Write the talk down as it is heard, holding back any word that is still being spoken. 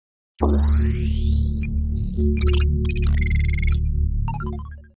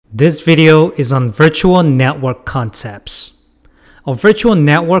This video is on virtual network concepts. A virtual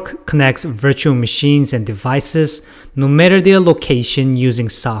network connects virtual machines and devices no matter their location using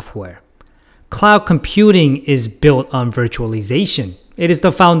software. Cloud computing is built on virtualization. It is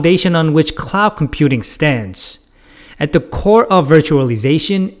the foundation on which cloud computing stands. At the core of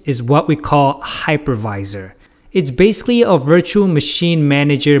virtualization is what we call Hypervisor. It's basically a virtual machine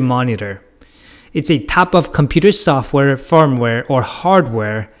manager monitor. It's a type of computer software, firmware, or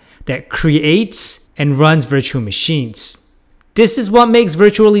hardware that creates and runs virtual machines. This is what makes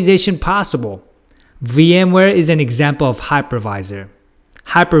virtualization possible. VMware is an example of Hypervisor.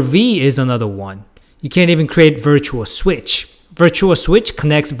 Hyper-V is another one. You can't even create vSwitch. vSwitch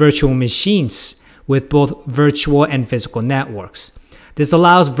connects virtual machines with both virtual and physical networks. This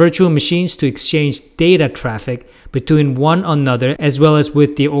allows virtual machines to exchange data traffic between one another as well as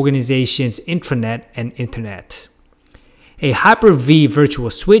with the organization's intranet and internet. A Hyper-V virtual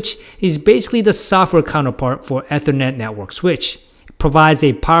switch is basically the software counterpart for Ethernet network switch. It provides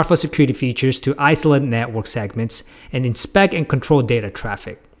a powerful security features to isolate network segments and inspect and control data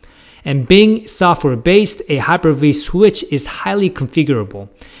traffic. And being software-based, a Hyper-V switch is highly configurable,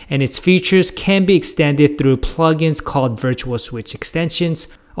 and its features can be extended through plugins called virtual switch extensions,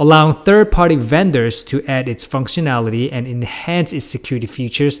 allowing third-party vendors to add its functionality and enhance its security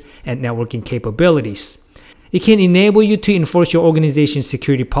features and networking capabilities. It can enable you to enforce your organization's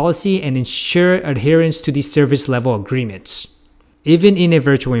security policy and ensure adherence to the service level agreements. Even in a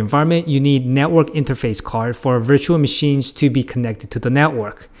virtual environment, you need network interface card for virtual machines to be connected to the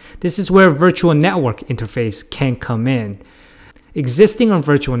network. This is where virtual network interface can come in. Existing on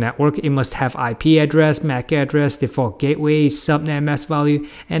virtual network, it must have IP address, MAC address, default gateway, subnet mask value,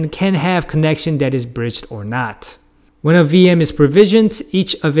 and can have connection that is bridged or not. When a VM is provisioned,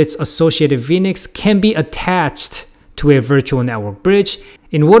 each of its associated vNICs can be attached to a virtual network bridge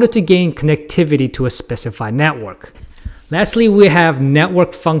in order to gain connectivity to a specified network. Lastly, we have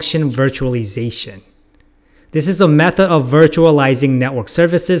network function virtualization. This is a method of virtualizing network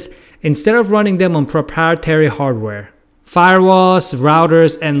services instead of running them on proprietary hardware, firewalls,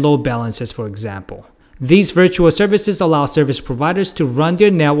 routers, and load balancers, for example. These virtual services allow service providers to run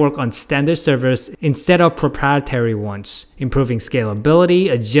their network on standard servers instead of proprietary ones, improving scalability,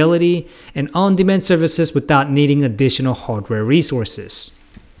 agility, and on-demand services without needing additional hardware resources.